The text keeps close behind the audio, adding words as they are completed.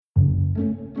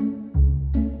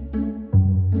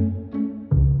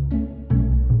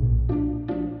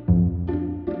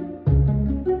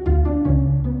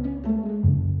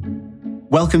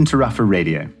Welcome to Ruffer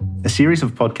Radio, a series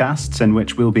of podcasts in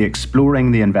which we'll be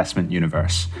exploring the investment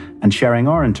universe and sharing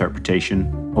our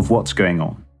interpretation of what's going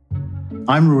on.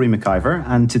 I'm Rory McIver,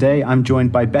 and today I'm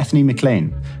joined by Bethany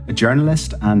McLean, a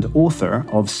journalist and author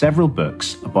of several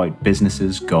books about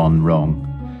businesses gone wrong.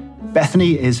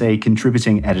 Bethany is a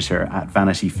contributing editor at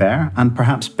Vanity Fair and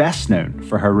perhaps best known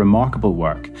for her remarkable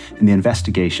work in the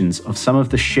investigations of some of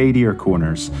the shadier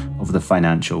corners of the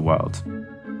financial world.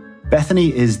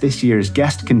 Bethany is this year's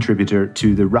guest contributor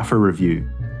to the Ruffer Review,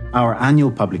 our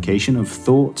annual publication of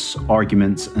thoughts,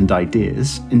 arguments, and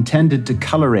ideas intended to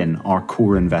colour in our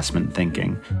core investment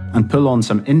thinking and pull on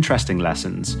some interesting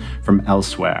lessons from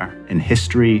elsewhere in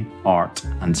history, art,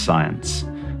 and science.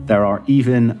 There are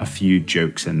even a few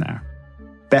jokes in there.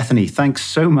 Bethany, thanks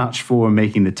so much for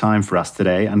making the time for us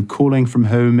today and calling from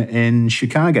home in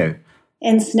Chicago.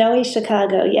 In snowy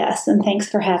Chicago, yes, and thanks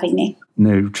for having me.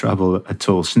 No trouble at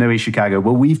all. Snowy Chicago.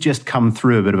 Well, we've just come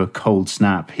through a bit of a cold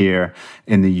snap here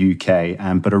in the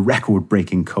UK, but a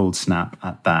record-breaking cold snap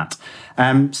at that.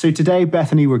 So today,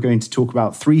 Bethany, we're going to talk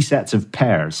about three sets of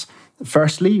pairs.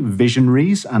 Firstly,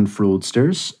 visionaries and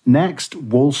fraudsters. Next,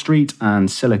 Wall Street and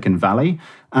Silicon Valley.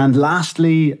 And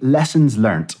lastly, lessons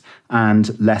learnt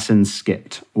and lessons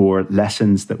skipped, or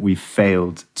lessons that we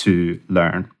failed to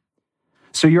learn.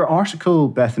 So your article,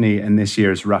 Bethany, in this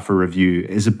year's Ruffer Review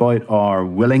is about our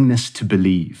willingness to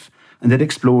believe, and it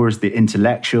explores the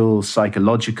intellectual,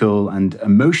 psychological, and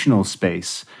emotional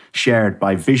space shared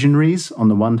by visionaries on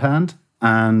the one hand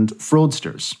and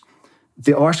fraudsters.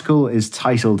 The article is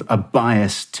titled A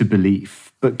Bias to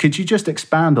Belief, but could you just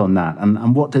expand on that,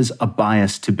 and what does a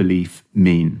bias to belief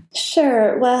mean?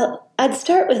 Sure. Well, I'd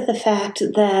start with the fact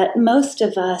that most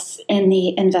of us in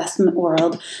the investment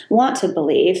world want to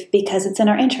believe because it's in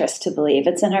our interest to believe.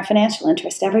 It's in our financial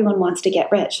interest. Everyone wants to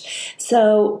get rich.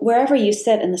 So wherever you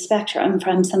sit in the spectrum,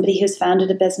 from somebody who's founded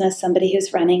a business, somebody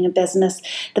who's running a business,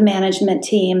 the management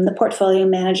team, the portfolio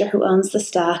manager who owns the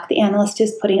stock, the analyst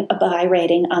who's putting a buy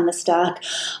rating on the stock,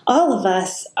 all of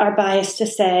us are biased to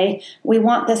say, we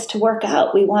want this to work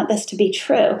out. We want this to be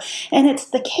true. And it's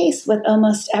the case with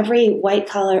almost every white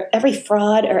collar, every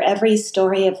fraud or every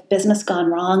story of business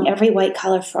gone wrong, every white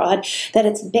collar fraud, that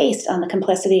it's based on the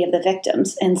complicity of the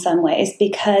victims in some ways.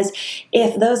 Because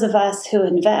if those of us who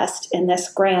invest in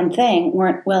this grand thing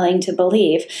weren't willing to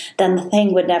believe, then the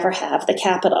thing would never have the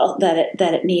capital that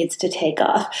it needs to take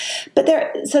off. But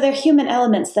there are human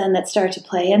elements then that start to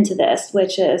play into this,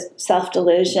 which is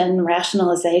self-delusion,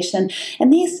 rationalization,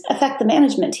 and these affect the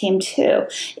management team too.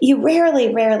 You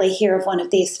rarely hear of one of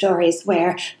these stories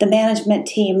where the management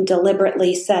team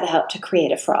deliberately set out to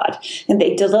create a fraud. And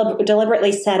they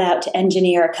deliberately set out to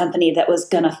engineer a company that was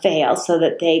going to fail so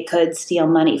that they could steal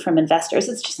money from investors.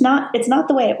 It's not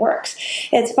the way it works.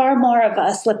 It's far more of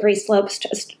a slippery slope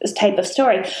type of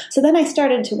story. So then I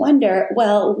started to wonder,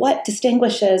 well, what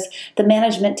distinguishes the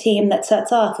management team that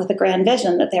sets off with a grand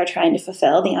vision that they're trying to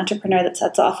fulfill, the entrepreneur that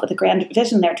sets off with a grand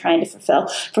vision they're trying to fulfill,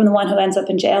 from the one who ends up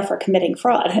in jail for committing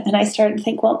fraud? And I started to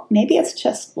think, well, maybe it's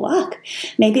just luck.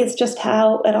 Maybe it's just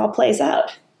how it all plays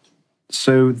out.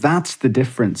 So that's the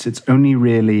difference. It's only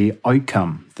really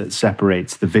outcome that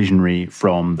separates the visionary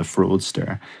from the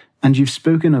fraudster. And you've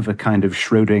spoken of a kind of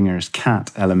Schrodinger's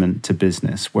cat element to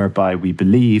business, whereby we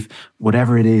believe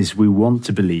whatever it is we want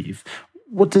to believe.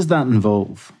 What does that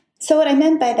involve? So what I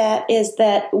meant by that is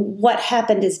that what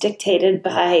happened is dictated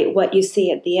by what you see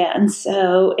at the end.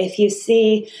 So if you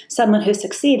see someone who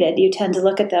succeeded, you tend to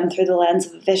look at them through the lens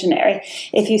of a visionary.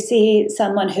 If you see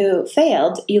someone who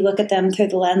failed, you look at them through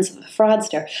the lens of a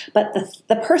fraudster. But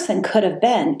the person could have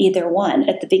been either one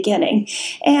at the beginning.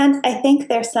 And I think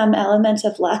there's some element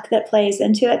of luck that plays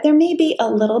into it. There may be a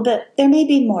little bit, there may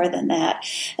be more than that.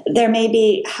 There may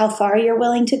be how far you're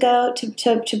willing to go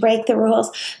to break the rules.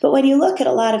 But when you look at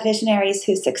a lot of visionaries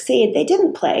who succeed, they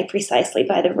didn't play precisely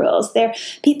by the rules. They're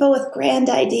people with grand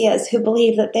ideas who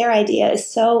believe that their idea is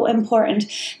so important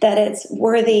that it's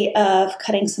worthy of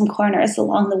cutting some corners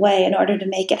along the way in order to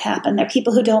make it happen. They're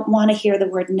people who don't want to hear the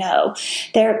word no.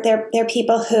 They're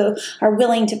people who are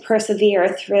willing to persevere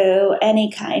through any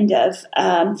kind of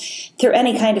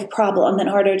problem in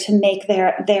order to make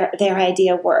their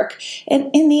idea work. And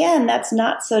in the end, that's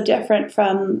not so different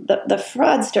from the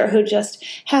fraudster who just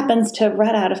happens to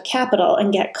run out of capital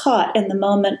and get caught in the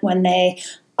moment when they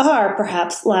are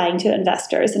perhaps lying to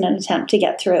investors in an attempt to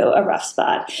get through a rough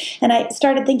spot. And I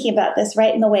started thinking about this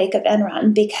right in the wake of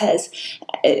Enron, because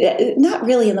not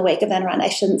really in the wake of Enron, I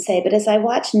shouldn't say, but as I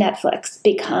watched Netflix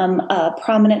become a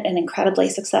prominent and incredibly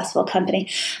successful company,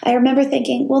 I remember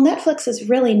thinking, well, Netflix is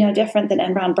really no different than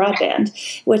Enron Broadband,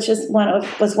 which was one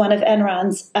of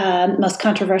Enron's most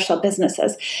controversial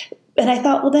businesses. And I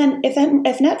thought, well, then if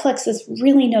Netflix is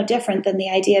really no different than the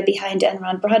idea behind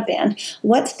Enron Broadband,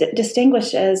 what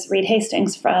distinguishes Reed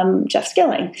Hastings from Jeff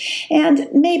Skilling? And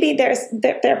maybe there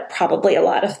are probably a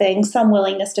lot of things, some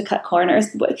willingness to cut corners,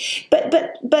 but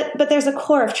there's a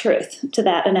core of truth to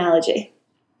that analogy.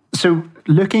 So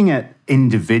looking at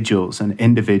individuals and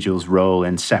individuals' role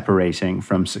in separating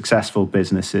from successful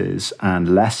businesses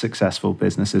and less successful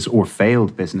businesses or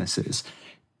failed businesses,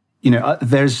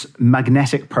 there's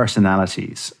magnetic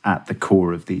personalities at the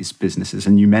core of these businesses.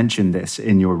 And you mentioned this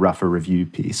in your Rougher Review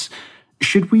piece.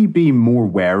 Should we be more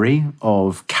wary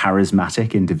of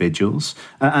charismatic individuals?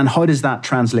 And how does that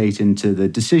translate into the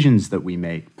decisions that we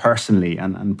make personally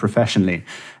and professionally?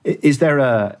 Is there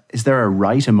a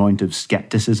right amount of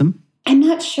skepticism? I'm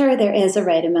not sure there is a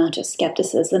right amount of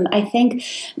skepticism. I think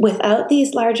without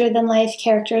these larger-than-life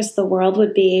characters, the world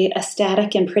would be a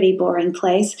static and pretty boring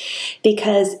place,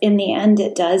 because in the end,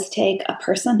 it does take a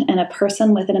person, and a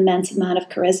person with an immense amount of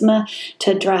charisma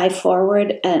to drive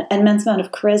forward, an immense amount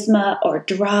of charisma or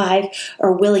drive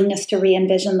or willingness to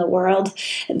re-envision the world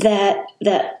that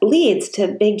leads to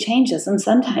big changes. And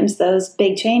sometimes those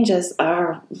big changes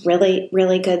are really,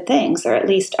 really good things, or at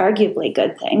least arguably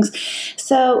good things.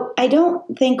 So I don't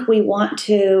think we want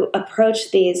to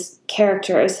approach these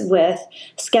characters with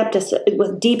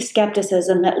deep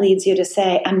skepticism that leads you to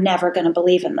say, I'm never going to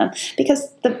believe in them, because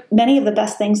many of the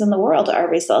best things in the world are a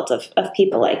result of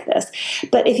people like this.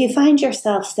 But if you find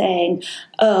yourself saying,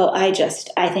 oh, I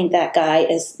think that guy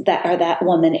or that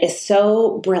woman is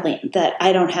so brilliant that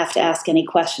I don't have to ask any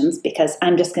questions because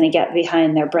I'm just going to get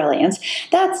behind their brilliance,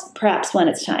 that's perhaps when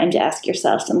it's time to ask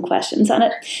yourself some questions. On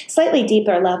a slightly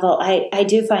deeper level, I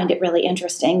do find it really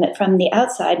interesting that from the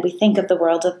outside, we think of the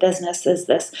world of business as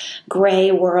this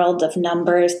gray world of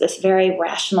numbers, this very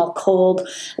rational, cold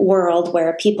world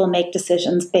where people make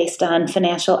decisions based on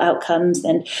financial outcomes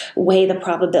and weigh the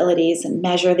probabilities and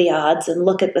measure the odds and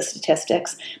look at the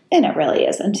statistics. And it really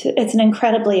isn't. It's an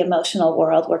incredibly emotional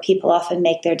world where people often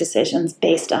make their decisions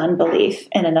based on belief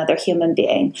in another human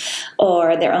being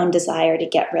or their own desire to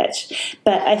get rich.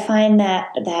 But I find that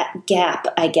gap,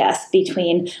 I guess,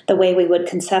 between the way we would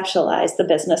conceptualize the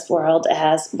business world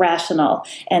as rational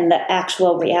and the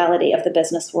actual reality of the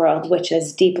business world, which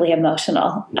is deeply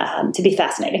emotional, to be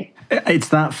fascinating. It's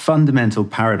that fundamental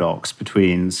paradox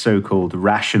between so-called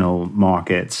rational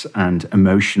markets and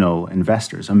emotional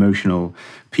investors, emotional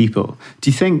people. Do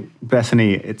you think,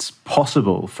 Bethany, it's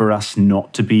possible for us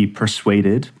not to be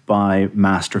persuaded by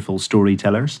masterful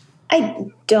storytellers? I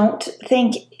don't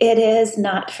think it is.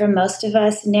 Not for most of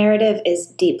us. Narrative is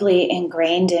deeply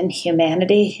ingrained in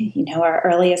humanity. Our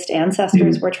earliest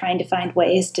ancestors were trying to find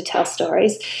ways to tell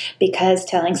stories because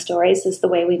telling stories is the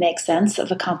way we make sense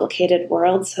of a complicated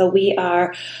world. So we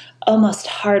are almost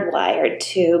hardwired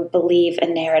to believe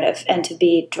in narrative and to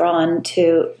be drawn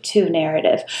to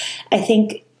narrative. I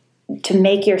think to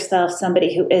make yourself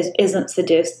somebody who isn't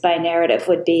seduced by narrative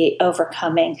would be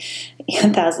overcoming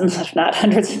thousands, if not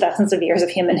hundreds of thousands of years of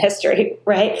human history,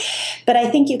 right? But I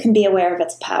think you can be aware of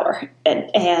its power.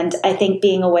 And I think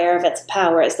being aware of its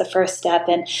power is the first step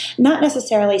in not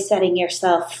necessarily setting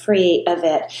yourself free of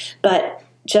it, but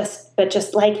just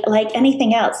like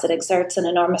anything else that exerts an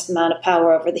enormous amount of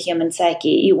power over the human psyche,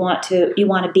 you want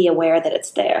to be aware that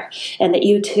it's there, and that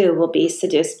you too will be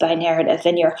seduced by narrative,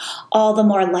 and you're all the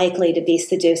more likely to be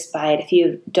seduced by it if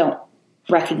you don't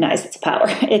recognize its power.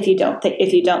 If you don't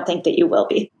think that you will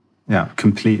be. Yeah,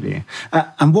 completely.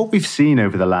 And what we've seen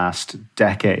over the last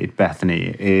decade,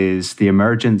 Bethany, is the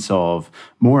emergence of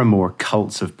more and more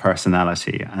cults of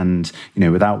personality. And,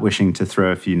 without wishing to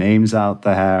throw a few names out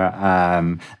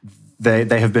there,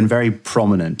 they have been very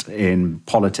prominent in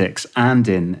politics and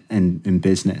in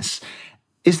business.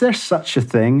 Is there such a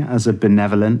thing as a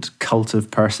benevolent cult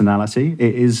of personality?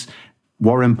 Is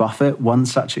Warren Buffett one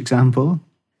such example?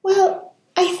 Well,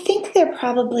 I think there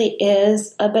probably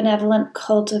is a benevolent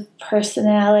cult of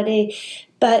personality,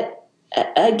 but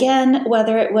again,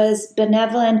 whether it was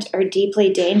benevolent or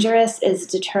deeply dangerous is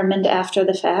determined after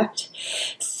the fact.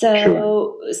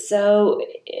 So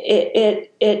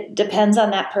it depends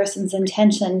on that person's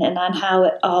intention and on how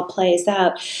it all plays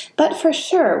out. But for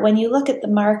sure, when you look at the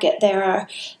market, there are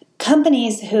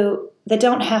companies who that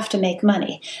don't have to make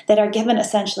money, that are given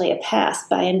essentially a pass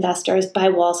by investors, by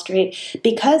Wall Street,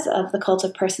 because of the cult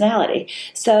of personality.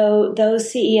 So those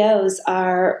CEOs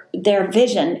their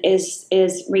vision is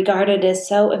regarded as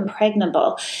so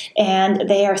impregnable, and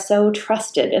they are so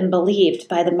trusted and believed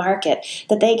by the market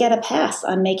that they get a pass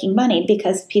on making money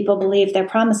because people believe their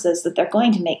promises that they're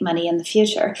going to make money in the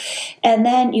future. And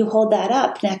then you hold that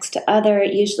up next to other,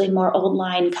 usually more old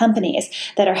line companies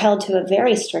that are held to a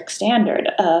very strict standard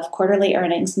of quarterly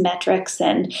earnings metrics,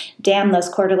 and damn, those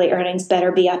quarterly earnings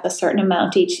better be up a certain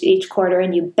amount each quarter,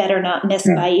 and you better not miss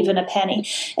by even a penny.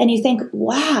 And you think,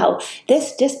 wow,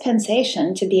 this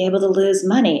dispensation to be able to lose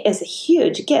money is a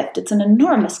huge gift. It's an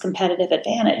enormous competitive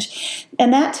advantage.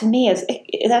 And that to me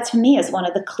is one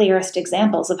of the clearest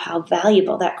examples of how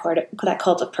valuable that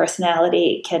cult of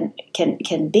personality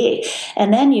can be.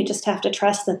 And then you just have to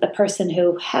trust that the person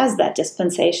who has that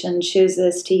dispensation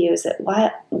chooses to use it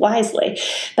wisely.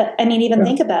 But I mean, even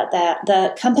think about that.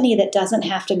 The company that doesn't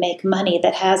have to make money,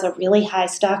 that has a really high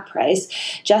stock price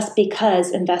just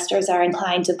because investors are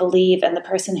inclined to believe in the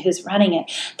person who's running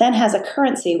it, then has a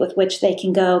currency with which they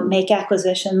can go make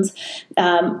acquisitions.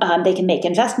 They can make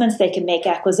investments, they can make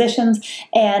acquisitions,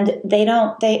 and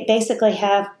they basically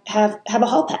have a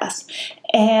hall pass.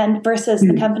 And versus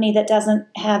the company that doesn't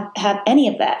have any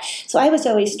of that. So I was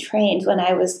always trained when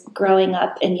I was growing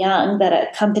up and young that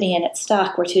a company and its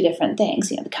stock were two different things.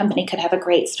 You know, the company could have a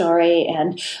great story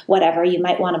and whatever, you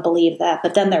might want to believe that,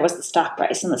 but then there was the stock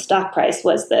price, and the stock price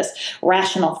was this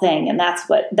rational thing, and that's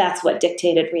what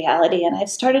dictated reality. And I've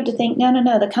started to think, no,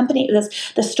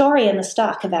 the story and the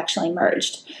stock have actually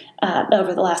merged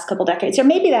over the last couple decades. Or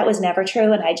maybe that was never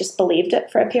true and I just believed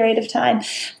it for a period of time.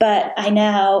 But I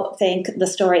now think the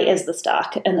story is the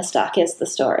stock and the stock is the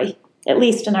story, at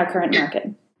least in our current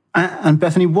market. And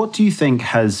Bethany, what do you think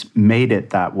has made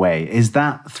it that way? Is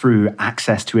that through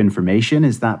access to information?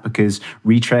 Is that because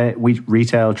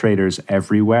retail traders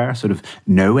everywhere sort of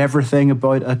know everything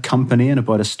about a company and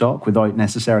about a stock without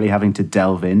necessarily having to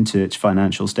delve into its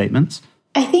financial statements?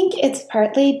 I think it's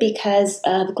partly because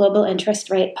of global interest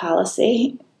rate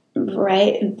policy.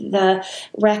 Right? The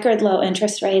record low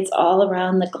interest rates all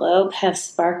around the globe have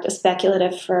sparked a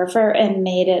speculative fervor and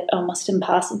made it almost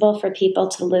impossible for people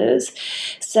to lose.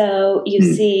 So you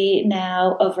see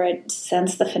now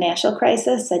since the financial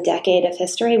crisis, a decade of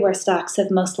history where stocks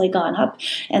have mostly gone up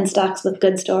and stocks with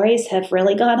good stories have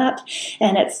really gone up.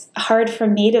 And it's hard for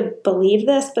me to believe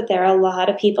this, but there are a lot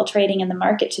of people trading in the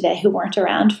market today who weren't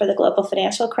around for the global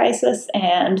financial crisis,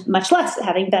 and much less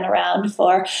having been around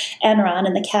for Enron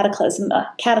and the cataclysm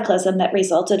that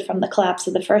resulted from the collapse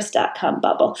of the first dot-com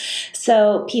bubble.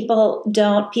 So people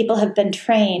have been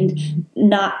trained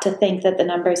not to think that the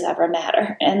numbers ever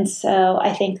matter. And so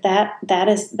I think that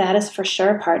is for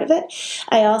sure part of it.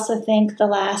 I also think the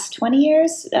last 20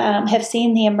 years have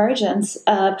seen the emergence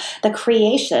of the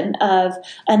creation of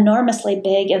enormously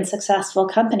big and successful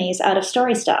companies out of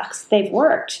story stocks. They've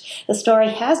worked. The story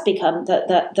has become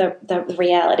the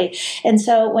reality. And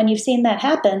so when you've seen that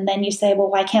happen, then you say, well,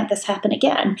 why can't this happen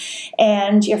again?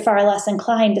 And you're far less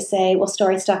inclined to say, well,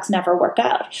 story stocks never work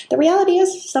out. The reality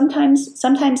is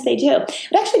sometimes they do. It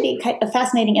would actually be a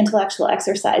fascinating intellectual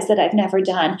exercise that I've never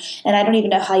done, and I don't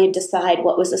even know how you decide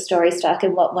what was a story stock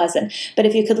and what wasn't. But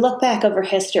if you could look back over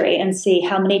history and see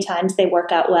how many times they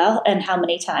work out well and how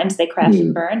many times they crash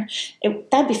and burn,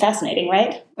 that'd be fascinating,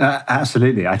 right?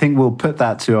 Absolutely. I think we'll put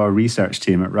that to our research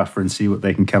team at Ruffer and see what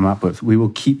they can come up with. We will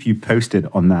keep you posted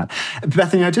on that.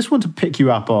 Bethany, I just want to pick you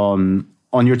up on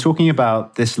you're talking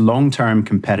about this long-term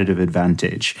competitive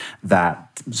advantage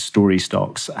that story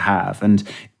stocks have. And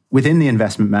within the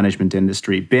investment management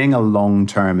industry, being a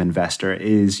long-term investor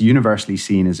is universally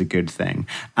seen as a good thing.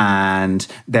 And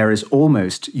there is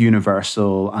almost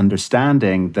universal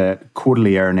understanding that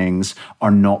quarterly earnings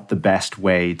are not the best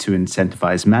way to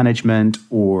incentivize management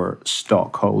or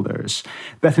stockholders.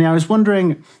 Bethany, I was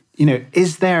wondering,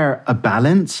 is there a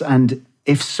balance? And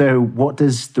if so, what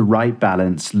does the right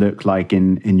balance look like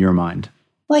in your mind?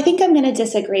 Well, I think I'm going to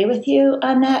disagree with you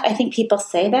on that. I think people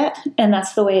say that, and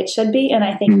that's the way it should be. And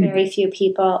I think very few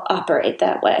people operate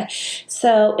that way.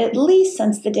 So at least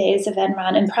since the days of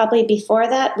Enron, and probably before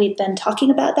that, we've been talking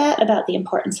about that, about the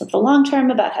importance of the long term,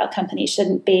 about how companies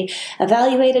shouldn't be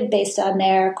evaluated based on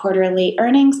their quarterly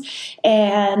earnings.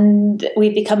 And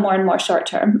we've become more and more short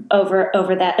term over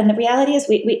that. And the reality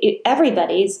is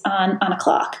everybody's on a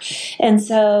clock. And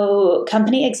so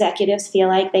company executives feel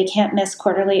like they can't miss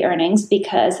quarterly earnings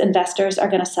because because investors are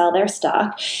going to sell their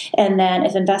stock. And then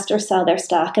if investors sell their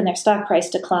stock and their stock price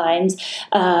declines,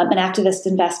 an activist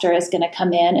investor is going to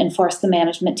come in and force the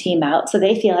management team out. So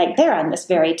they feel like they're on this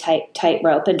very tight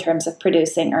rope in terms of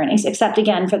producing earnings, except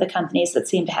again for the companies that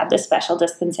seem to have this special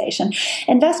dispensation.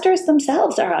 Investors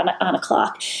themselves are on a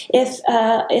clock. If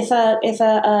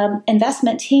a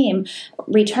investment team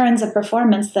returns a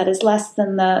performance that is less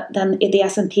than the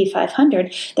S&P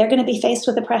 500, they're going to be faced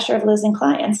with the pressure of losing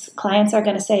clients. Clients are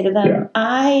going to say to them,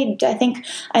 I think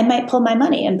I might pull my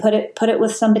money and put it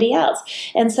with somebody else.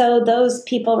 And so those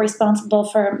people responsible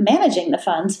for managing the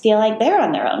funds feel like they're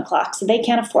on their own clock, so they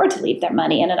can't afford to leave their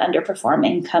money in an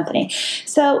underperforming company.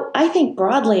 So I think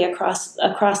broadly across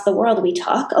the world, we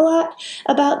talk a lot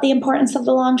about the importance of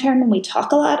the long term, and we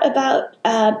talk a lot about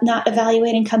not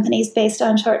evaluating companies based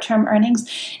on short-term earnings.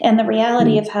 And the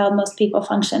reality of how most people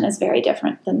function is very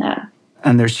different than that.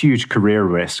 And there's huge career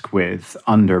risk with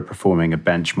underperforming a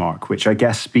benchmark, which I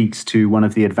guess speaks to one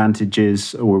of the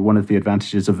advantages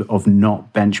of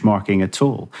not benchmarking at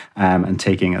all, and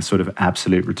taking a sort of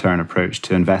absolute return approach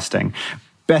to investing.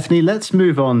 Bethany, let's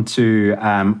move on to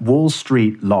Wall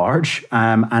Street large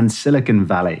and Silicon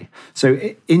Valley. So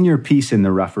in your piece in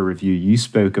the Ruffer Review, you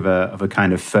spoke of a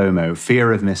kind of FOMO,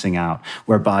 fear of missing out,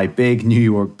 whereby big New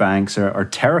York banks are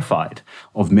terrified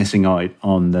of missing out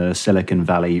on the Silicon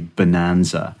Valley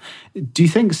bonanza. Do you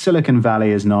think Silicon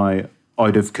Valley is now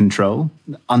out of control,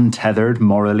 untethered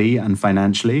morally and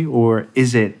financially, or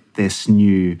is it this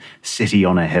new city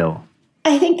on a hill?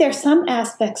 I think there's some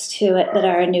aspects to it that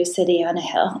are a new city on a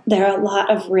hill. There are a lot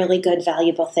of really good,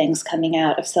 valuable things coming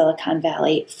out of Silicon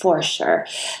Valley, for sure.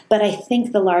 But I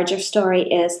think the larger story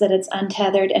is that it's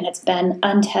untethered, and it's been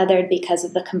untethered because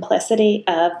of the complicity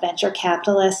of venture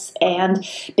capitalists and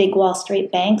big Wall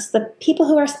Street banks, the people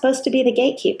who are supposed to be the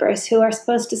gatekeepers, who are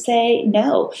supposed to say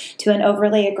no to an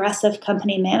overly aggressive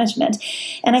company management.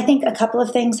 And I think a couple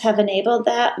of things have enabled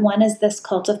that. One is this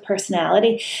cult of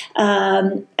personality.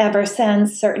 Ever since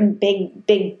certain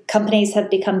big companies have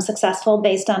become successful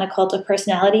based on a cult of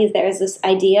personality, there's this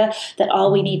idea that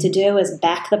all we need to do is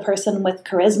back the person with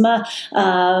charisma,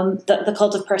 the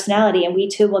cult of personality, and we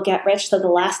too will get rich. So the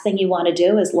last thing you want to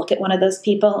do is look at one of those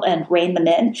people and rein them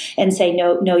in and say,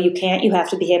 no, you can't. You have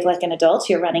to behave like an adult.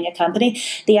 You're running a company.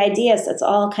 The idea is it's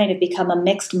all kind of become a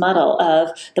mixed muddle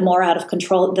of the more out of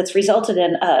control, that's resulted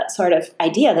in a sort of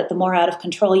idea that the more out of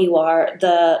control you are,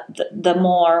 the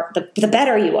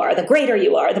better you are, the greater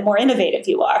you are, the more innovative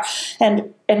you are.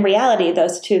 And in reality,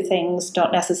 those two things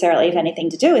don't necessarily have anything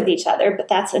to do with each other, but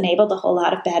that's enabled a whole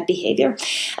lot of bad behavior.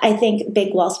 I think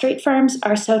big Wall Street firms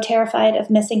are so terrified of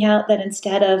missing out that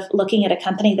instead of looking at a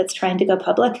company that's trying to go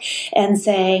public and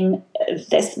saying,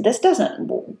 this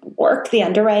doesn't work, the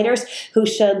underwriters who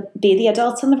should be the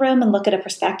adults in the room and look at a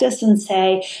prospectus and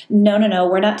say, no,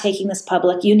 we're not taking this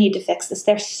public. You need to fix this.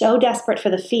 They're so desperate for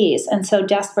the fees and so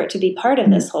desperate to be part of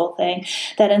this whole thing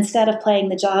that instead of playing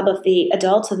the job of the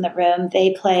adult in the room,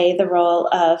 they play the role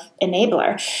of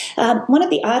enabler. One of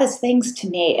the oddest things to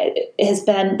me has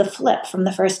been the flip from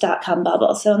the first dot-com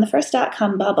bubble. So in the first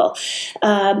dot-com bubble,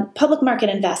 public market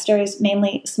investors,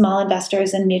 mainly small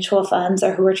investors in mutual funds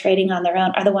or who are trading on their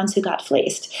own, are the ones who got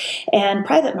fleeced. And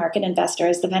private market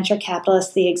investors, the venture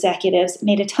capitalists, the executives,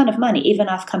 made a ton of money, even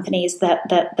off companies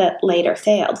that later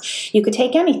failed. You could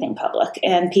take anything public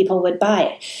and people would buy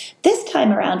it. This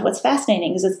time around, what's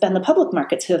fascinating is it's been the public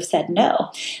markets who have said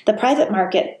no. The private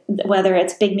market, whether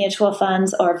it's big mutual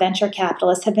funds or venture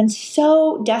capitalists, have been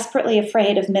so desperately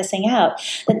afraid of missing out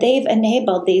that they've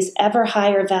enabled these ever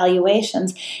higher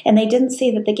valuations, and they didn't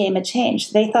see that the game had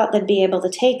changed. They thought they'd be able to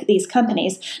take these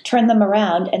companies, turn them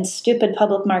around, and stupid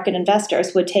public market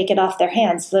investors would take it off their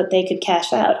hands so that they could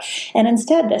cash out. And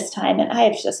instead this time, and I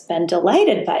have just been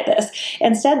delighted by this,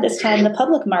 instead this time the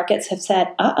public markets have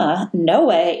said, no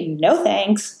way, no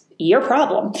thanks, your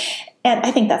problem. And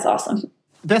I think that's awesome.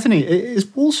 Bethany,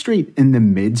 is Wall Street in the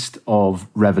midst of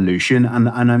revolution? And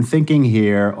I'm thinking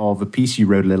here of a piece you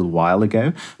wrote a little while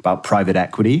ago about private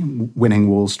equity winning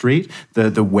Wall Street,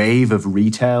 the wave of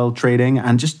retail trading,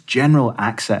 and just general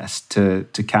access to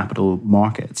capital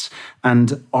markets.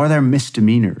 And are there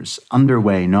misdemeanors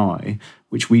underway now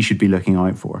which we should be looking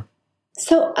out for?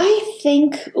 So I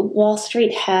think Wall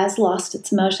Street has lost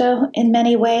its mojo in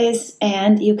many ways,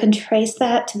 and you can trace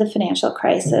that to the financial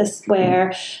crisis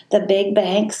where the big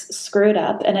banks screwed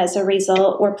up and as a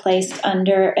result were placed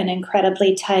under an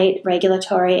incredibly tight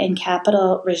regulatory and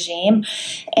capital regime.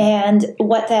 And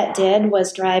what that did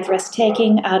was drive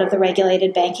risk-taking out of the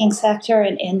regulated banking sector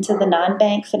and into the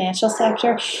non-bank financial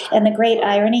sector. And the great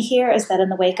irony here is that in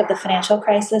the wake of the financial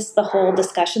crisis, the whole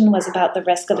discussion was about the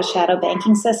risk of a shadow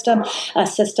banking system. a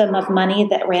system of money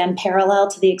that ran parallel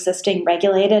to the existing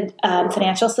regulated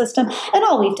financial system. And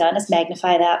all we've done is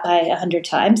magnify that by 100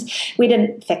 times. We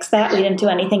didn't fix that. We didn't do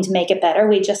anything to make it better.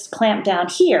 We just clamped down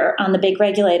here on the big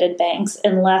regulated banks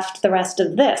and left the rest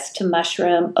of this to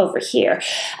mushroom over here.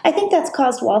 I think that's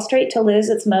caused Wall Street to lose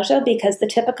its mojo because the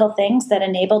typical things that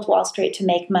enabled Wall Street to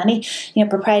make money,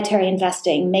 proprietary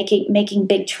investing, making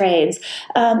big trades,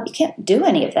 you can't do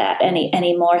any of that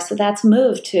anymore. So that's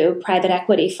moved to private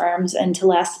equity firms and to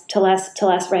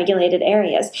less regulated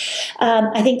areas.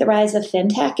 I think the rise of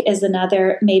fintech is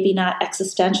another, maybe not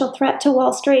existential threat to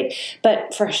Wall Street,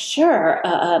 but for sure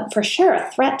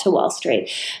a threat to Wall Street.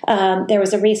 There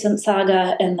was a recent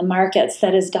saga in the markets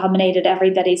that has dominated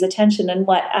everybody's attention, and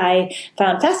what I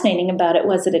found fascinating about it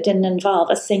was that it didn't involve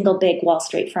a single big Wall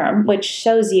Street firm, which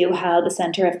shows you how the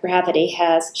center of gravity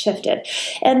has shifted.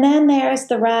 And then there's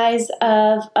the rise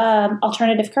of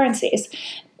alternative currencies,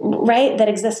 right, that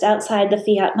exist outside the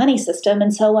fiat money system.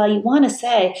 And so while you want to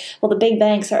say, well, the big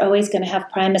banks are always going to have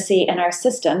primacy in our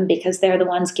system because they're the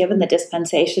ones given the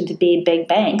dispensation to be big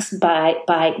banks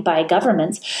by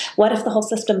governments, what if the whole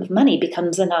system of money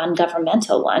becomes a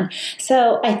non-governmental one?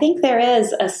 So I think there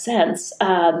is a sense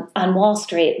on Wall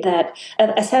Street that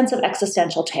a sense of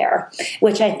existential terror,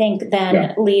 which I think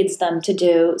then leads them to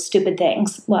do stupid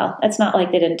things. Well, it's not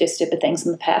like they didn't do stupid things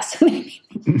in the past.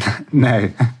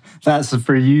 No. That's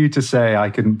for you to say.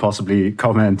 I couldn't possibly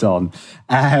comment on.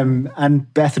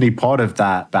 And Bethany, part of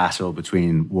that battle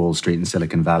between Wall Street and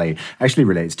Silicon Valley actually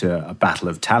relates to a battle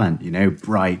of talent.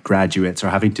 Bright graduates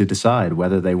are having to decide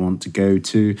whether they want to go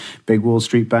to big Wall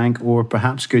Street bank or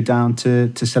perhaps go down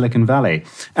to Silicon Valley.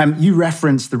 You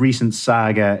referenced the recent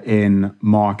saga in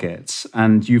markets,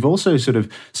 and you've also sort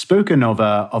of spoken of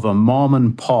a mom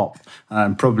and pop,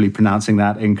 I'm probably pronouncing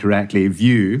that incorrectly,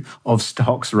 view of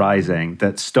stocks rising,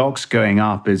 that stocks going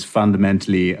up is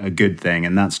fundamentally a good thing.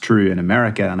 And that's true in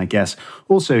America, and I guess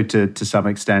also to some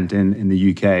extent in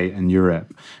the UK and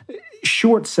Europe.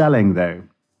 Short selling, though,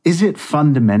 is it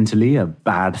fundamentally a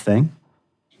bad thing?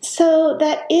 So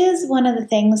that is one of the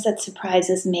things that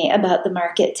surprises me about the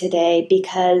market today,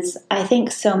 because I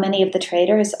think so many of the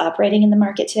traders operating in the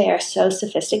market today are so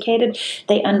sophisticated.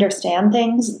 They understand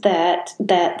things that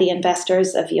the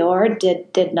investors of yore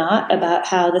did not, about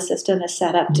how the system is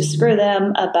set up to screw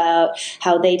them, about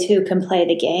how they too can play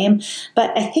the game.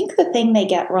 But I think the thing they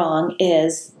get wrong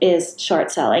is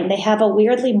short selling. They have a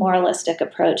weirdly moralistic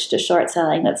approach to short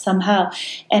selling, that somehow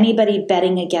anybody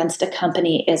betting against a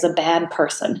company is a bad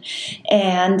person.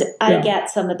 And I get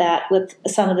some of that with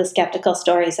some of the skeptical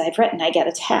stories I've written. I get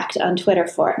attacked on Twitter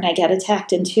for it, and I get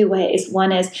attacked in two ways.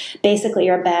 One is basically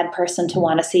you're a bad person to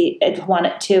want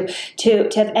to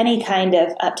have any kind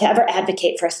of to ever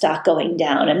advocate for a stock going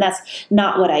down, and that's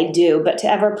not what I do. But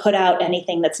to ever put out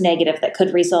anything that's negative that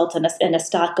could result in a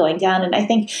stock going down, and I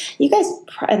think you guys,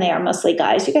 and they are mostly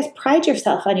guys, you guys pride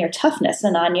yourself on your toughness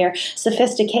and on your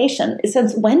sophistication.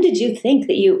 Since when did you think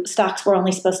that stocks were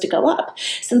only supposed to go up?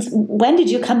 Since when did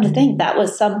you come to think that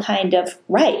was some kind of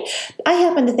right? I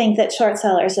happen to think that short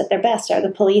sellers at their best are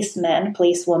the policemen,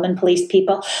 policewomen, police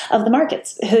people of the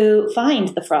markets who find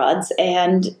the frauds,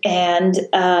 and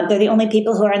they're the only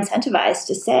people who are incentivized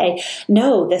to say,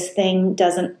 no, this thing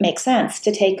doesn't make sense,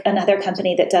 to take another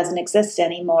company that doesn't exist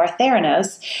anymore,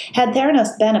 Theranos. Had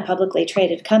Theranos been a publicly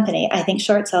traded company, I think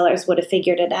short sellers would have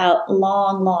figured it out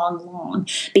long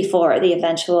before the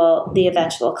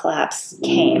eventual collapse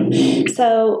came.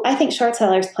 So I think short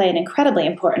sellers play an incredibly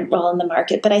important role in the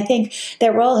market, but I think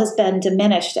their role has been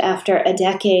diminished after a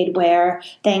decade where,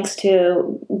 thanks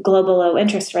to global low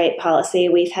interest rate policy,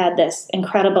 we've had this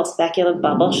incredible speculative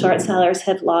bubble. Short sellers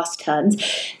have lost tons.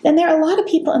 Then there are a lot of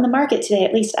people in the market today,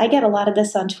 at least I get a lot of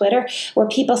this on Twitter, where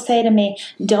people say to me,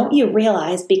 don't you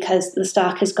realize, because the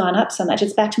stock has gone up so much,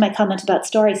 it's back to my comment about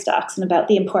story stocks and about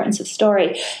the importance of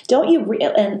story,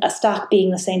 and a stock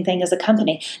being the same thing as a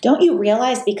company, don't you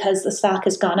realize because the stock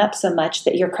has gone up so much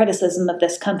that your criticism of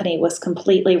this company was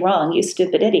completely wrong, you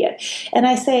stupid idiot? And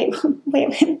I say,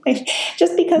 wait.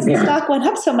 Just because the stock went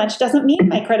up so much doesn't mean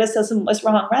my criticism was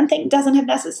wrong. One thing doesn't have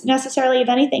necessarily have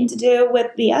anything to do with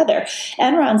the other.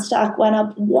 Enron stock went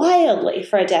up wildly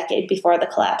for a decade before the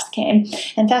collapse came.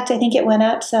 In fact, I think it went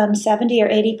up some 70 or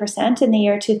 80% in the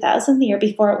year 2000, the year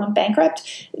before it went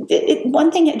bankrupt.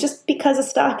 One thing, just because a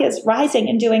stock is rising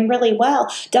and doing really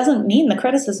well doesn't mean the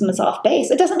criticism is off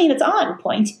base. It doesn't mean it's on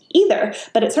point either,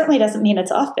 but it certainly doesn't mean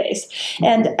it's off base.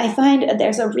 And I find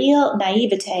there's a real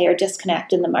naivete or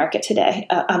disconnect in the market today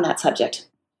on that subject.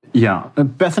 Yeah,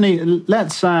 Bethany,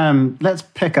 let's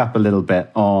pick up a little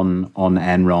bit on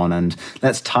Enron, and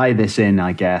let's tie this in,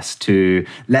 I guess, to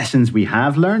lessons we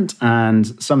have learned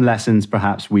and some lessons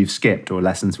perhaps we've skipped or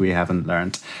lessons we haven't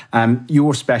learned.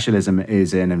 Your specialism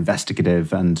is in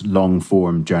investigative and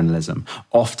long-form journalism,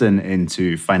 often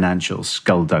into financial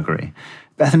skullduggery.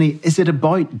 Bethany, is it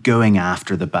about going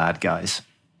after the bad guys?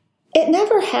 It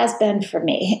never has been for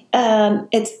me.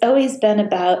 It's always been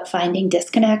about finding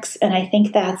disconnects, and I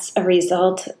think that's a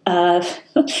result of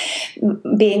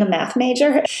being a math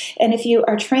major. And if you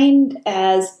are trained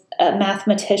as a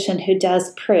mathematician who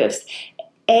does proofs,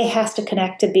 A has to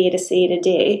connect to B to C to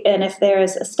D. And if there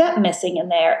is a step missing in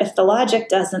there, if the logic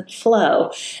doesn't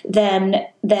flow, then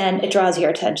it draws your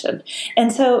attention.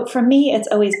 And so for me, it's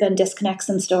always been disconnects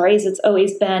in stories. It's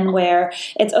always been where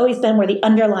the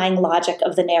underlying logic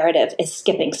of the narrative is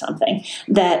skipping something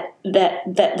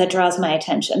that draws my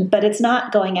attention. But it's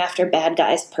not going after bad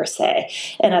guys per se.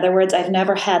 In other words, I've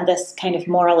never had this kind of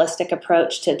moralistic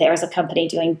approach to there's a company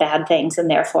doing bad things and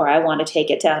therefore I want to take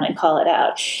it down and call it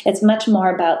out. It's much more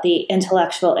about the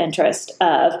intellectual interest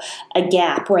of a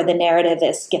gap where the narrative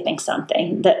is skipping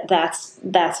something.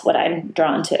 That's what I'm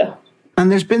drawn to. And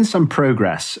there's been some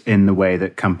progress in the way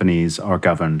that companies are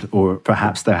governed, or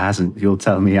perhaps there hasn't. You'll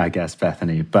tell me, I guess,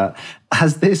 Bethany. But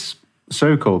has this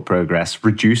so-called progress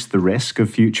reduced the risk of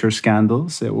future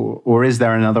scandals, or is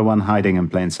there another one hiding in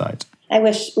plain sight? I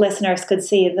wish listeners could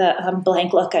see the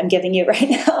blank look I'm giving you right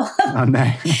now. Oh,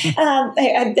 no.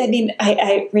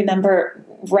 I remember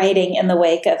writing in the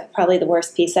wake of probably the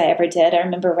worst piece I ever did. I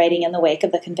remember writing in the wake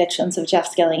of the convictions of Jeff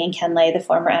Skilling and Ken Lay, the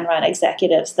former Enron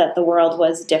executives, that the world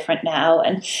was different now.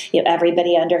 And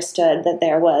everybody understood that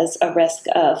there was a risk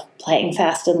of playing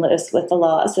fast and loose with the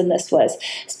laws. And this was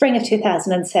spring of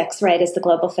 2006, right as the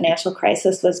global financial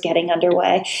crisis was getting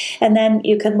underway. And then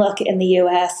you can look in the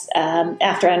U.S.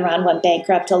 After Enron went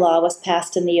bankrupt, a law was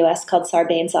passed in the U.S. called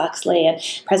Sarbanes-Oxley. And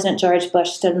President George Bush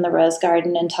stood in the Rose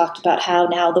Garden and talked about how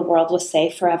now the world was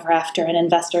safe forever after, and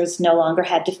investors no longer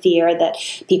had to fear that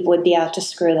people would be out to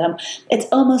screw them. It's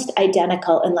almost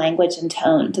identical in language and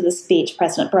tone to the speech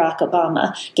President Barack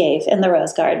Obama gave in the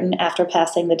Rose Garden after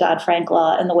passing the Dodd-Frank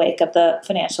law in the wake of the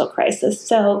financial crisis.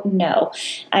 So no,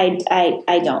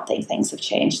 I don't think things have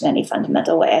changed in any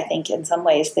fundamental way. I think in some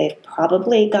ways they've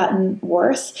probably gotten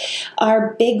worse.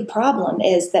 Our big problem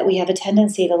is that we have a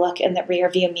tendency to look in the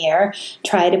rearview mirror,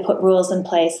 try to put rules in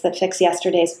place that fix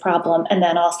yesterday's problem, and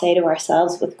then all say to ourselves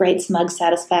with great smug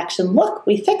satisfaction, look,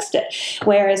 we fixed it.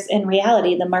 Whereas in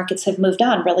reality, the markets have moved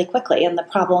on really quickly, and the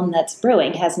problem that's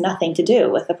brewing has nothing to do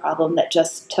with the problem that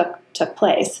just took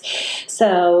place.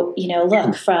 So,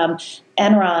 look, from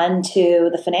Enron to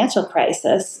the financial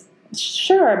crisis,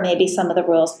 sure, maybe some of the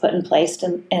rules put in place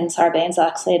in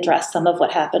Sarbanes-Oxley address some of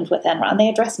what happened with Enron. They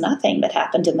address nothing that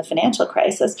happened in the financial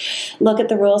crisis. Look at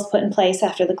the rules put in place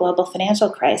after the global financial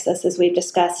crisis, as we've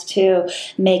discussed, to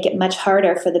make it much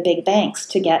harder for the big banks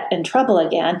to get in trouble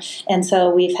again. And so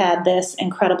we've had this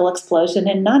incredible explosion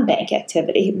in non-bank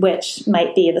activity, which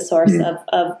might be the source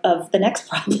of the next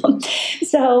problem.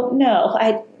 So no,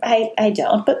 I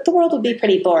don't. But the world would be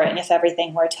pretty boring if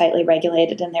everything were tightly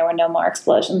regulated and there were no more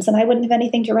explosions, and I wouldn't have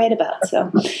anything to write about.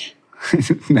 So,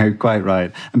 no, quite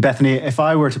right. And Bethany, if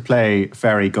I were to play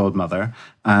fairy godmother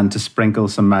and to sprinkle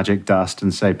some magic dust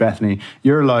and say, Bethany,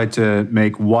 you're allowed to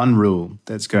make one rule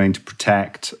that's going to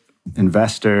protect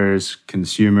investors,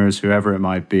 consumers, whoever it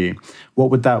might be, what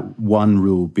would that one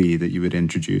rule be that you would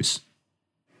introduce?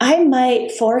 I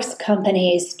might force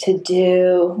companies to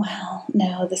do, well,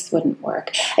 no, this wouldn't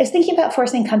work. I was thinking about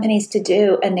forcing companies to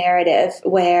do a narrative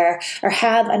or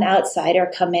have an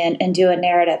outsider come in and do a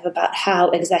narrative about how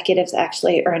executives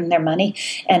actually earn their money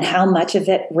and how much of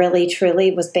it really, truly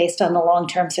was based on the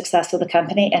long-term success of the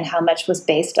company and how much was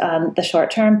based on the short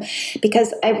term.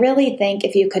 Because I really think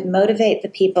if you could motivate the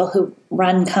people who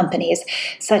run companies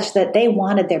such that they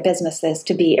wanted their businesses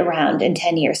to be around in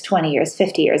 10 years, 20 years,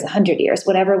 50 years, 100 years,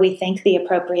 whatever we think the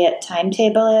appropriate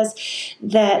timetable is,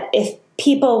 that if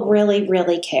people really,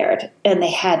 really cared, and they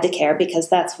had to care because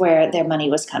that's where their money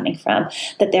was coming from,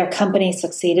 that their company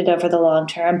succeeded over the long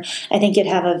term, I think you'd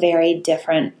have a very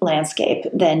different landscape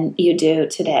than you do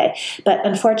today. But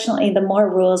unfortunately, the more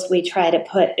rules we try to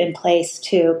put in place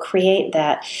to create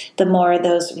that, the more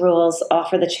those rules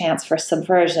offer the chance for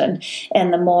subversion,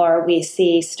 and the more we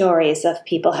see stories of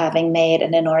people having made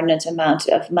an inordinate amount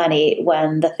of money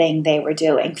when the thing they were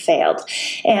doing failed.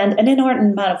 And an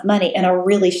inordinate amount of money in a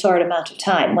really short amount of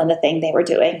time when the thing they were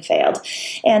doing failed.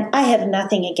 And I have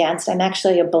nothing against, I'm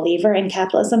actually a believer in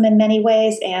capitalism in many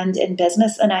ways and in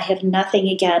business, and I have nothing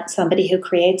against somebody who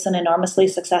creates an enormously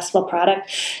successful product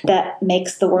that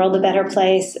makes the world a better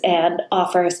place and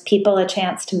offers people a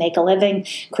chance to make a living,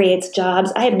 creates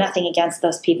jobs. I have nothing against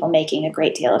those people making a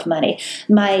great deal of money.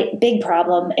 My big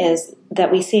problem is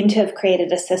that we seem to have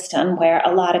created a system where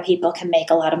a lot of people can make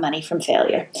a lot of money from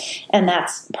failure, and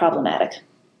that's problematic.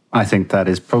 I think that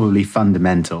is probably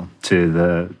fundamental to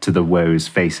the woes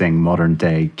facing modern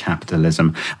day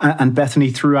capitalism. And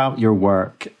Bethany, throughout your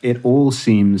work, it all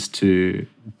seems to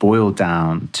boil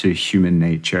down to human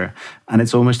nature. And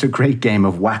it's almost a great game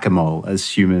of whack-a-mole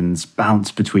as humans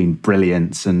bounce between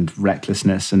brilliance and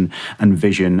recklessness and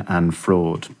vision and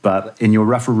fraud. But in your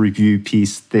Ruffer Review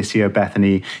piece this year,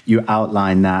 Bethany, you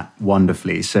outline that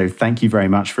wonderfully. So thank you very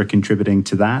much for contributing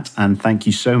to that. And thank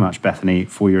you so much, Bethany,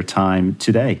 for your time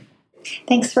today.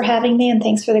 Thanks for having me, and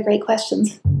thanks for the great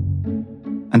questions.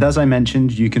 And as I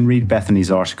mentioned, you can read Bethany's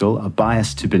article, A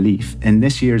Bias to Belief, in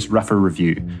this year's Ruffer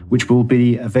Review, which will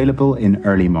be available in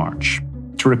early March.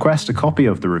 To request a copy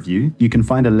of the review, you can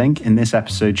find a link in this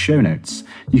episode's show notes.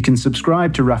 You can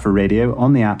subscribe to Ruffer Radio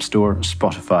on the App Store,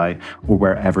 Spotify, or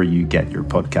wherever you get your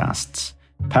podcasts.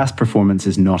 Past performance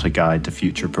is not a guide to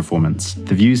future performance.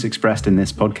 The views expressed in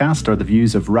this podcast are the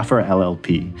views of Ruffer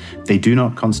LLP. They do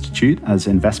not constitute as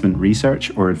investment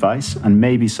research or advice and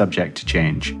may be subject to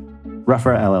change.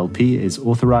 Ruffer LLP is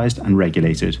authorized and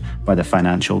regulated by the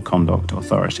Financial Conduct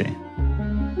Authority.